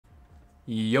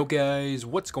Yo guys,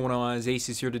 what's going on?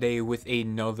 Aces here today with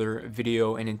another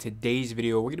video, and in today's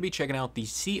video we're going to be checking out the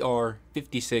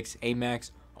CR-56 AMAX,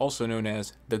 also known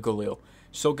as the GALIL.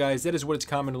 So guys, that is what it's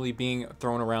commonly being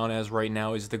thrown around as right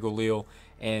now, is the GALIL,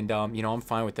 and you know, I'm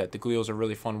fine with that. The GALIL is a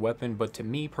really fun weapon, but to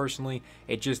me personally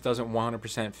it just doesn't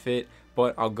 100% fit,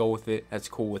 but I'll go with it. That's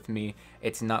cool with me.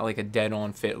 It's not like a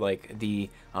dead-on fit like the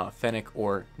Fennec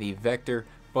or the Vector,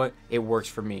 but it works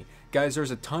for me. Guys,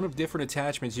 there's a ton of different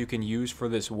attachments you can use for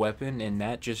this weapon, and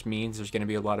that just means there's going to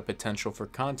be a lot of potential for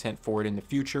content for it in the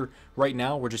future. Right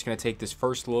now, we're just going to take this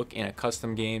first look in a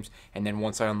custom games, and then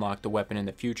once I unlock the weapon in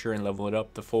the future and level it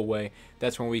up the full way,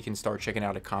 that's when we can start checking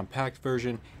out a compact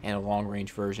version and a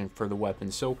long-range version for the weapon.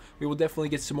 So we will definitely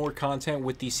get some more content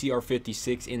with the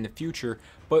CR-56 in the future,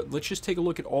 but let's just take a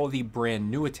look at all the brand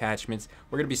new attachments.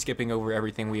 We're going to be skipping over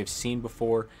everything we have seen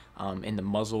before. In the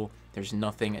muzzle, there's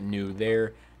nothing new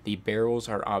there. The barrels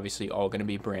are obviously all going to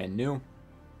be brand new.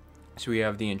 So we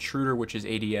have the Intruder, which is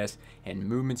ADS and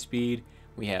movement speed.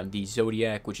 We have the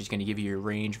Zodiac, which is going to give you your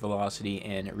range, velocity,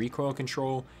 and recoil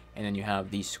control. And then you have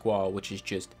the Squall, which is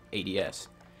just ADS.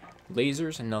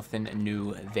 Lasers, nothing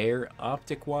new there.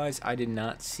 Optic-wise, I did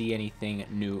not see anything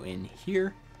new in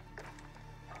here.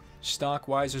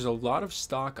 Stock-wise, there's a lot of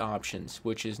stock options,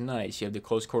 which is nice. You have the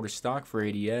close quarter stock for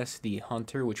ADS, the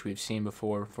Hunter, which we've seen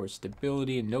before for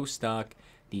stability and no stock,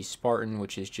 the Spartan,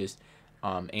 which is just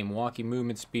aim walking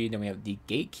movement speed. Then we have the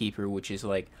Gatekeeper, which is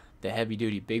like the heavy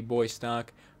duty big boy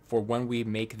stock. For when we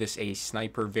make this a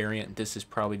sniper variant, this is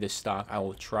probably the stock I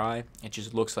will try. It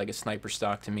just looks like a sniper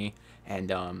stock to me, and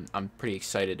I'm pretty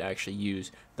excited to actually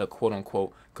use the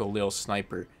quote-unquote GALIL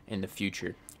sniper in the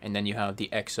future. And then you have the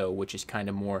EXO, which is kind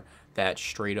of more that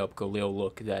straight up GALIL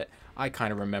look that I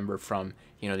kind of remember from,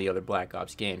 you know, the other Black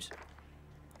Ops games.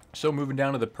 So moving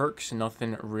down to the perks,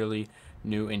 nothing really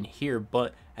new in here,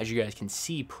 but as you guys can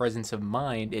see, Presence of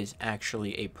Mind is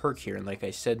actually a perk here, and like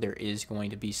I said, there is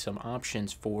going to be some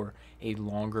options for a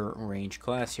longer range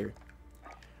class here.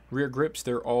 Rear grips,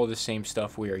 they're all the same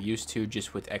stuff we are used to,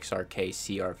 just with XRK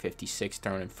CR-56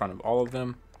 thrown in front of all of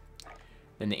them.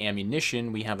 Then the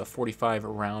ammunition, we have a 45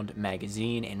 round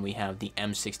magazine, and we have the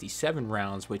M67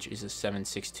 rounds, which is a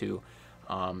 7.62,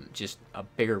 just a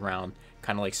bigger round,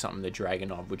 kind of like something the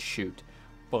Dragunov would shoot.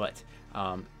 But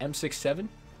M67,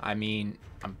 I mean,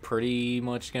 I'm pretty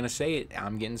much gonna say it,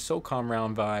 I'm getting SOCOM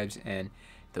round vibes, and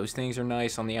those things are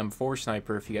nice on the M4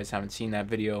 sniper. If you guys haven't seen that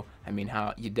video, I mean,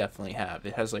 how you definitely have.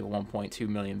 It has like 1.2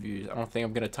 million views. I don't think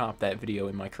I'm gonna top that video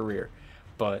in my career,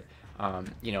 but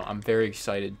you know, I'm very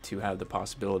excited to have the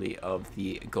possibility of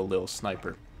the GALIL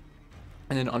sniper.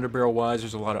 And then underbarrel wise,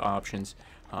 there's a lot of options.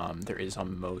 There is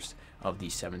on most of the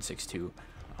 7.62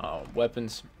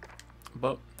 weapons.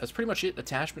 But that's pretty much it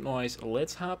attachment wise.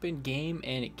 Let's hop in game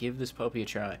and give this puppy a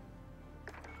try.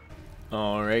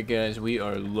 Alright guys, we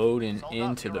are loading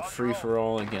into the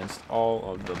free-for-all against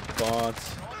all of the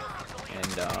bots.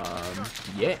 And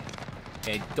yeah,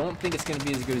 I don't think it's going to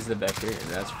be as good as the Vector,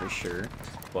 that's for sure.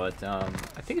 But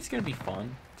I think it's going to be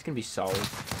fun. It's going to be solid.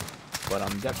 But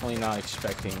I'm definitely not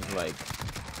expecting like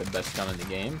the best gun in the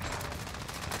game.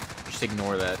 Just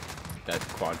ignore that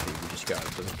quad feed we just got.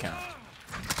 It doesn't count.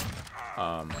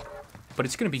 But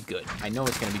it's going to be good. I know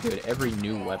it's going to be good. Every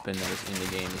new weapon that is in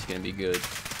the game is going to be good.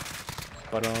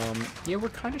 But yeah, we're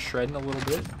kind of shredding a little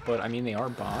bit. But I mean, they are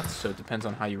bots, so it depends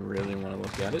on how you really want to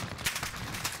look at it.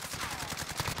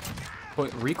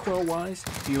 But recoil-wise,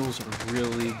 feels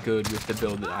really good with the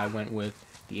build that I went with.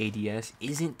 The ADS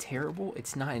isn't terrible.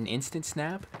 It's not an instant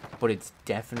snap, but it's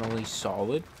definitely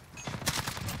solid.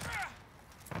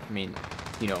 I mean,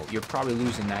 you know, you're probably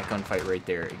losing that gunfight right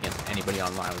there against anybody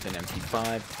online with an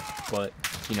MP5. But,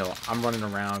 you know, I'm running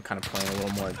around kind of playing a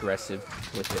little more aggressive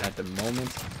with it at the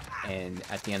moment. And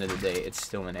at the end of the day, it's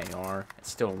still an AR. It's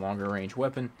still a longer range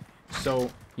weapon. So,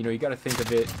 you know, you got to think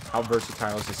of it. How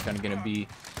versatile is this gun going to be,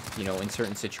 you know, in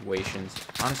certain situations?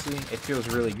 Honestly, it feels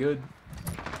really good.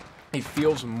 It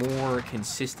feels more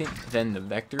consistent than the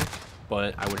Vector,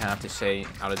 but I would have to say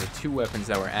out of the two weapons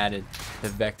that were added, the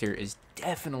Vector is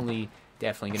definitely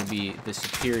going to be the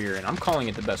superior, and I'm calling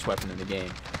it the best weapon in the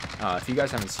game. If you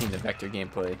guys haven't seen the Vector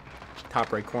gameplay,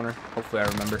 top right corner, hopefully I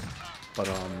remember, but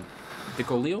the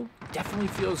GALIL definitely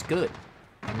feels good.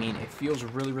 I mean, it feels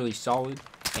really, really solid.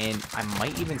 And I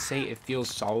might even say it feels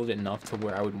solid enough to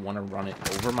where I would want to run it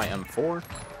over my M4.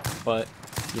 But,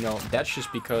 you know, that's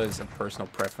just because of personal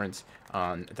preference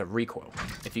on the recoil.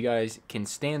 If you guys can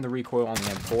stand the recoil on the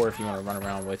M4, if you want to run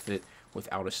around with it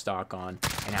without a stock on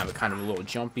and have it kind of a little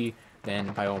jumpy,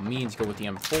 then by all means go with the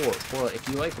M4. But if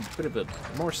you like a bit of a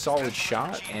more solid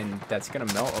shot and that's going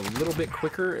to melt a little bit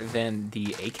quicker than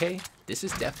the AK, this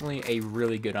is definitely a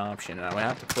really good option, and I would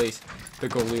have to place the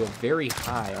GALIL very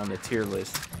high on the tier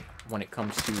list when it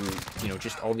comes to, you know,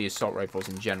 just all the assault rifles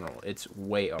in general. It's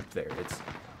way up there. It's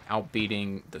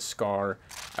outbeating the SCAR.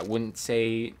 I wouldn't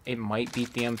say it might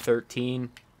beat the M13,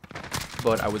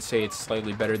 but I would say it's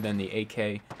slightly better than the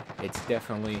AK. It's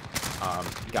definitely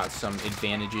got some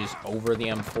advantages over the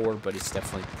M4, but it's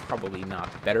definitely probably not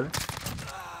better.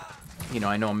 You know,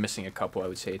 I know I'm missing a couple. I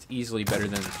would say it's easily better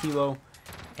than the Kilo,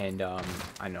 and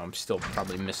I know I'm still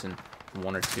probably missing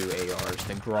 1 or 2 ARs.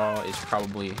 The GRAW is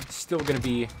probably still going to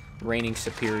be reigning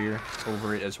superior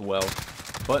over it as well.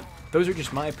 But those are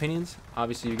just my opinions.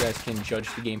 Obviously, you guys can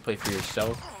judge the gameplay for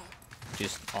yourself,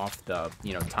 just off the,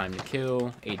 you know, time to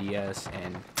kill, ADS,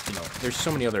 and, you know, there's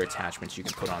so many other attachments you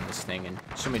can put on this thing, and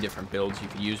so many different builds you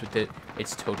can use with it.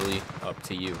 It's totally up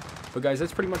to you. But guys,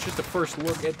 that's pretty much just the first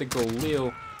look at the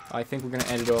GALIL. I think we're going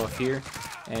to end it off here,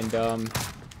 and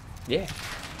yeah,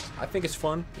 I think it's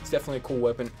fun. It's definitely a cool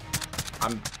weapon.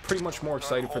 I'm pretty much more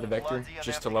excited for the Vector,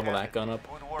 just to level that gun up,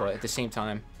 but at the same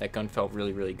time, that gun felt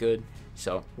really, really good,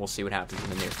 so we'll see what happens in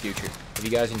the near future. If you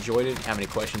guys enjoyed it, have any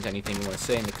questions, anything you want to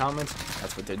say in the comments,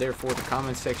 that's what they're there for, the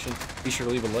comments section. Be sure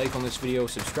to leave a like on this video,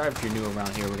 subscribe if you're new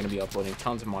around here. We're going to be uploading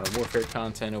tons of Modern Warfare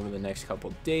content over the next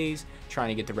couple days, trying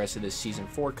to get the rest of this Season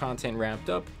 4 content wrapped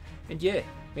up, and yeah,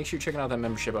 make sure you're checking out that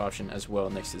membership option as well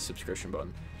next to the subscription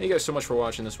button. Thank you guys so much for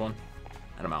watching this one,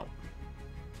 and I'm out.